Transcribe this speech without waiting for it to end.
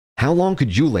How long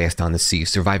could you last on the sea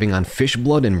surviving on fish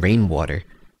blood and rainwater?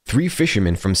 3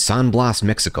 fishermen from San Blas,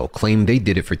 Mexico claimed they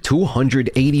did it for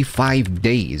 285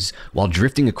 days while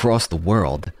drifting across the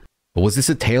world. But was this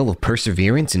a tale of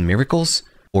perseverance and miracles,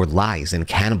 or lies and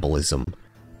cannibalism?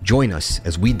 Join us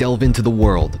as we delve into the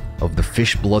world of the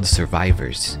fish blood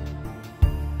survivors.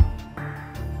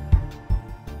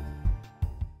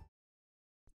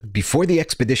 Before the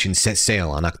expedition set sail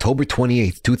on October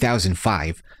 28,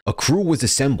 2005, a crew was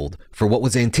assembled for what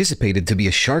was anticipated to be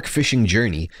a shark fishing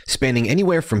journey spanning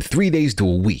anywhere from 3 days to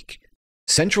a week.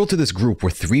 Central to this group were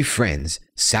 3 friends,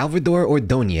 Salvador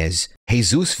Ordóñez,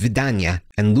 Jesús Vidana,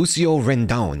 and Lucio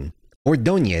Rendón.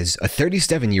 Ordóñez, a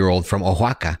 37-year-old from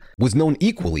Oaxaca, was known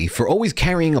equally for always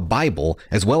carrying a Bible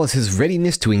as well as his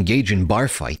readiness to engage in bar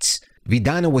fights.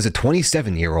 Vidana was a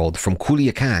 27-year-old from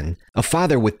Culiacan, a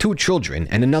father with 2 children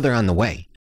and another on the way.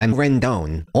 And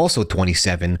Rendón, also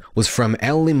 27, was from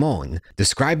El Limón,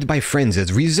 described by friends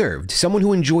as reserved, someone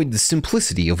who enjoyed the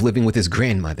simplicity of living with his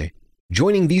grandmother.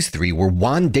 Joining these 3 were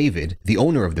Juan David, the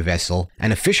owner of the vessel,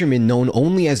 and a fisherman known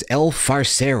only as El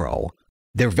Farcero.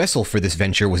 Their vessel for this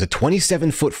venture was a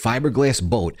 27-foot fiberglass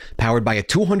boat powered by a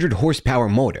 200-horsepower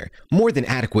motor, more than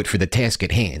adequate for the task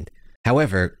at hand.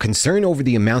 However, concern over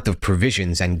the amount of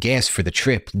provisions and gas for the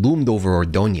trip loomed over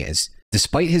Ordóñez.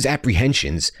 Despite his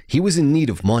apprehensions, he was in need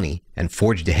of money and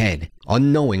forged ahead,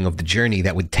 unknowing of the journey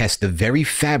that would test the very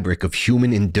fabric of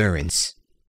human endurance.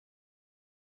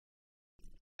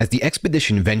 As the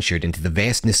expedition ventured into the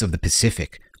vastness of the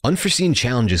Pacific, unforeseen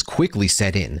challenges quickly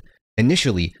set in.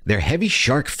 Initially, their heavy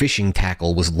shark fishing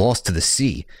tackle was lost to the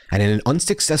sea, and in an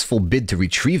unsuccessful bid to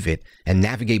retrieve it and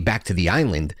navigate back to the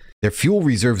island, their fuel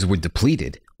reserves were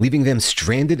depleted, leaving them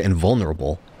stranded and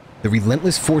vulnerable. The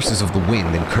relentless forces of the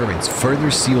wind and currents further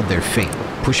sealed their fate,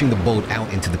 pushing the boat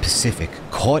out into the Pacific,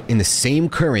 caught in the same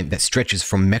current that stretches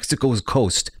from Mexico's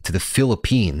coast to the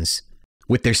Philippines.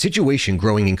 With their situation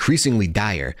growing increasingly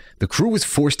dire, the crew was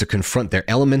forced to confront their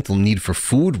elemental need for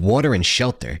food, water, and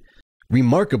shelter.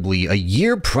 Remarkably, a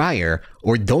year prior,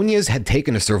 Ordóñez had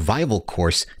taken a survival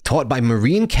course taught by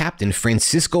Marine Captain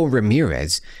Francisco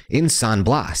Ramirez in San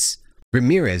Blas.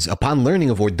 Ramirez, upon learning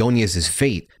of Ordóñez's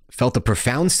fate, felt a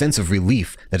profound sense of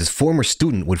relief that his former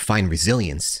student would find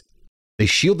resilience. They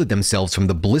shielded themselves from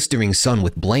the blistering sun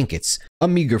with blankets, a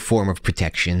meager form of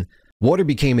protection. Water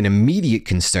became an immediate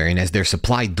concern as their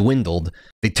supply dwindled.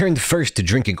 They turned first to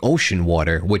drinking ocean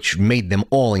water, which made them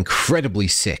all incredibly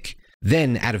sick.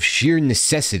 Then, out of sheer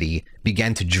necessity,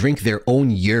 began to drink their own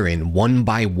urine one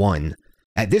by one.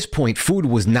 At this point, food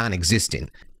was non-existent.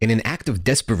 In an act of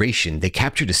desperation, they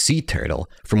captured a sea turtle,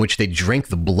 from which they drank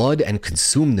the blood and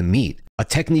consumed the meat, a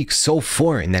technique so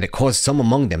foreign that it caused some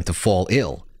among them to fall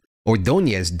ill.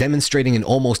 Ordóñez, demonstrating an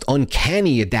almost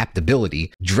uncanny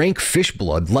adaptability, drank fish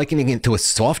blood, likening it to a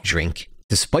soft drink.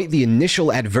 Despite the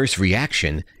initial adverse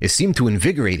reaction, it seemed to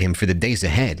invigorate him for the days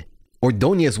ahead.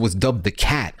 Ordóñez was dubbed the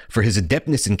Cat for his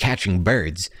adeptness in catching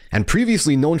birds, and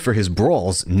previously known for his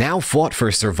brawls, now fought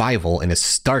for survival in a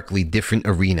starkly different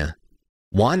arena.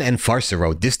 Juan and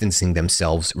Farcero, distancing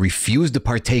themselves, refused to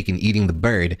partake in eating the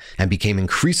bird and became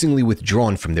increasingly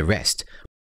withdrawn from the rest.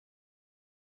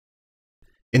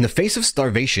 In the face of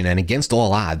starvation and against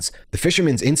all odds, the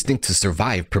fishermen's instinct to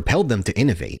survive propelled them to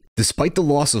innovate. Despite the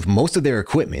loss of most of their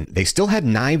equipment, they still had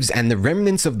knives and the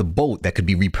remnants of the boat that could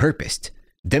be repurposed.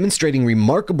 Demonstrating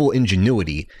remarkable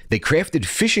ingenuity, they crafted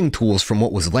fishing tools from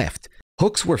what was left.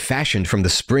 Hooks were fashioned from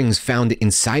the springs found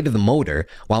inside of the motor,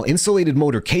 while insulated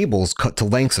motor cables cut to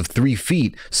lengths of 3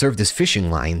 feet served as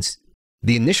fishing lines.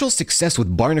 The initial success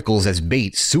with barnacles as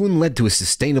bait soon led to a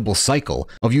sustainable cycle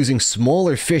of using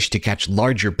smaller fish to catch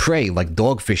larger prey like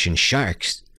dogfish and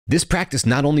sharks. This practice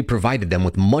not only provided them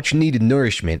with much-needed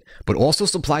nourishment, but also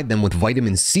supplied them with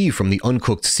vitamin C from the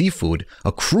uncooked seafood,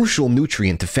 a crucial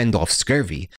nutrient to fend off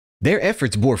scurvy. Their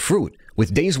efforts bore fruit,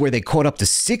 with days where they caught up to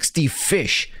 60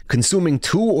 fish, consuming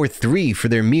 2 or 3 for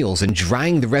their meals and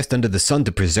drying the rest under the sun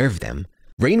to preserve them.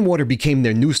 Rainwater became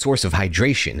their new source of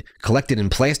hydration, collected in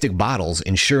plastic bottles,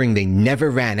 ensuring they never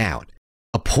ran out.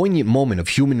 A poignant moment of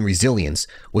human resilience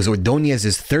was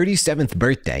Ordóñez's 37th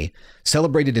birthday,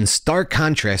 celebrated in stark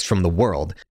contrast from the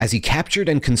world, as he captured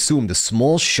and consumed a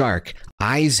small shark,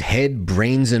 eyes, head,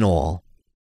 brains, and all.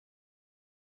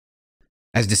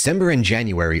 As December and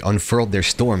January unfurled their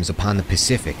storms upon the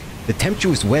Pacific, the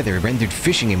tempestuous weather rendered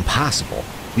fishing impossible,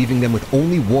 leaving them with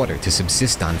only water to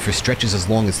subsist on for stretches as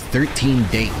long as 13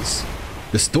 days.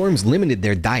 The storms limited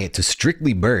their diet to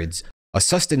strictly birds, a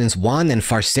sustenance Juan and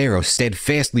Farcero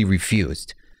steadfastly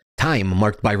refused. Time,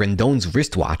 marked by Rendón's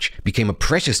wristwatch, became a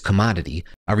precious commodity,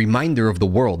 a reminder of the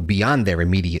world beyond their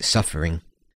immediate suffering.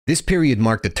 This period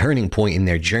marked a turning point in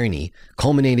their journey,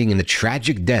 culminating in the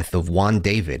tragic death of Juan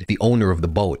David, the owner of the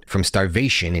boat, from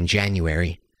starvation in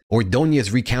January.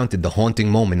 Ordóñez recounted the haunting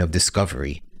moment of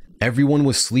discovery. Everyone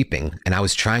was sleeping, and I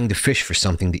was trying to fish for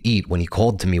something to eat when he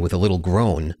called to me with a little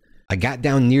groan. I got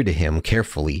down near to him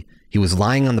carefully. He was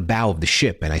lying on the bow of the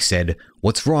ship, and I said,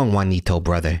 "What's wrong, Juanito,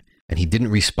 brother?" And he didn't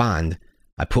respond.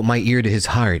 I put my ear to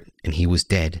his heart, and he was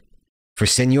dead. For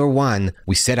Señor Juan,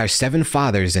 we said our 7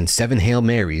 fathers and 7 Hail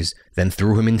Marys, then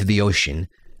threw him into the ocean.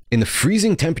 In the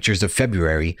freezing temperatures of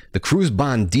February, the crew's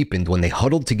bond deepened when they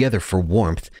huddled together for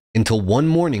warmth, until one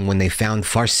morning when they found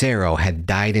Farcero had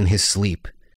died in his sleep.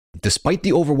 Despite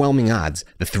the overwhelming odds,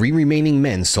 the 3 remaining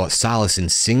men sought solace in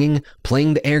singing,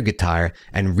 playing the air guitar,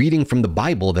 and reading from the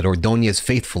Bible that Ordóñez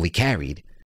faithfully carried.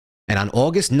 And on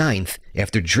August 9th,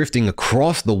 after drifting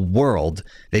across the world,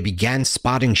 they began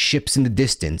spotting ships in the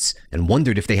distance and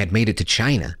wondered if they had made it to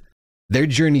China. Their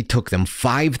journey took them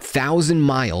 5,000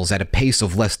 miles at a pace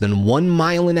of less than 1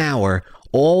 mile an hour,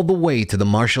 all the way to the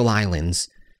Marshall Islands.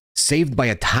 Saved by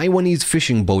a Taiwanese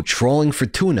fishing boat trawling for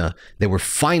tuna, they were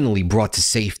finally brought to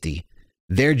safety.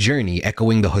 Their journey,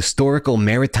 echoing the historical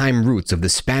maritime roots of the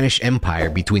Spanish Empire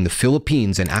between the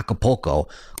Philippines and Acapulco,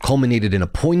 culminated in a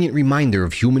poignant reminder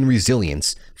of human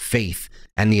resilience, faith,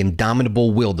 and the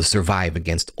indomitable will to survive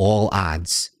against all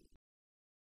odds.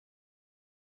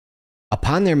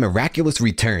 Upon their miraculous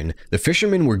return, the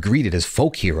fishermen were greeted as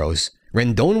folk heroes.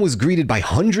 Rendón was greeted by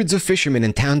hundreds of fishermen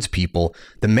and townspeople,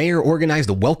 the mayor organized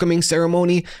a welcoming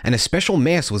ceremony, and a special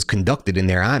mass was conducted in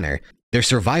their honor, their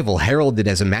survival heralded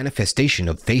as a manifestation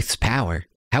of faith's power.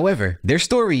 However, their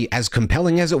story, as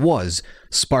compelling as it was,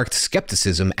 sparked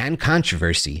skepticism and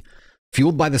controversy,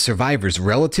 fueled by the survivors'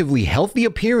 relatively healthy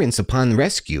appearance upon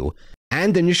rescue,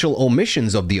 and initial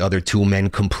omissions of the other 2 men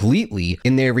completely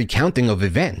in their recounting of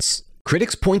events.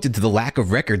 Critics pointed to the lack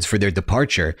of records for their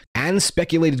departure and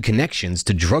speculated connections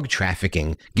to drug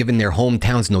trafficking, given their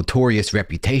hometown's notorious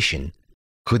reputation.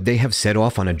 Could they have set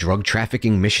off on a drug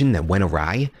trafficking mission that went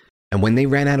awry? And when they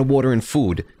ran out of water and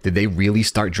food, did they really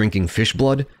start drinking fish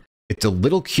blood? It's a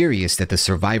little curious that the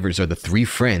survivors are the 3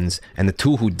 friends, and the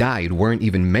 2 who died weren't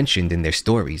even mentioned in their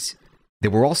stories. They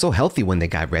were also healthy when they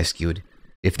got rescued.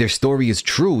 If their story is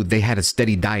true, they had a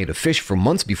steady diet of fish for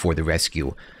months before the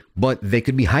rescue, but they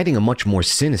could be hiding a much more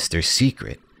sinister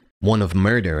secret, one of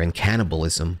murder and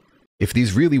cannibalism. If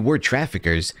these really were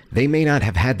traffickers, they may not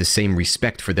have had the same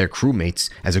respect for their crewmates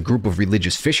as a group of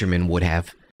religious fishermen would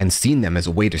have, and seen them as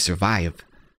a way to survive.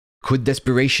 Could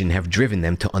desperation have driven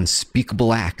them to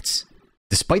unspeakable acts?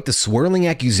 Despite the swirling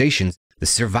accusations, the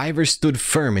survivors stood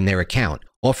firm in their account,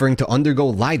 offering to undergo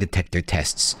lie detector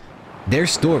tests. Their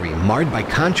story, marred by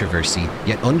controversy,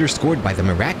 yet underscored by the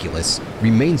miraculous,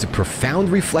 remains a profound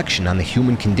reflection on the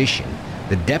human condition,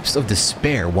 the depths of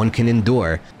despair one can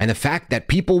endure, and the fact that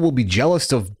people will be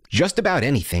jealous of just about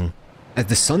anything. As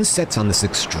the sun sets on this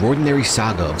extraordinary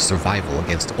saga of survival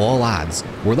against all odds,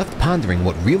 we're left pondering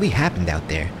what really happened out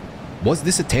there. Was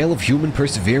this a tale of human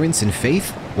perseverance and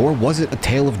faith, or was it a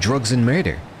tale of drugs and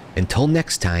murder? Until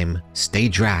next time, stay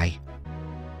dry.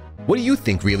 What do you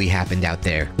think really happened out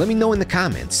there? Let me know in the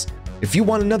comments. If you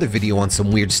want another video on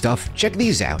some weird stuff, check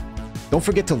these out. Don't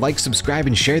forget to like, subscribe,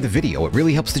 and share the video. It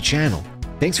really helps the channel.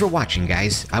 Thanks for watching,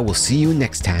 guys. I will see you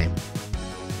next time.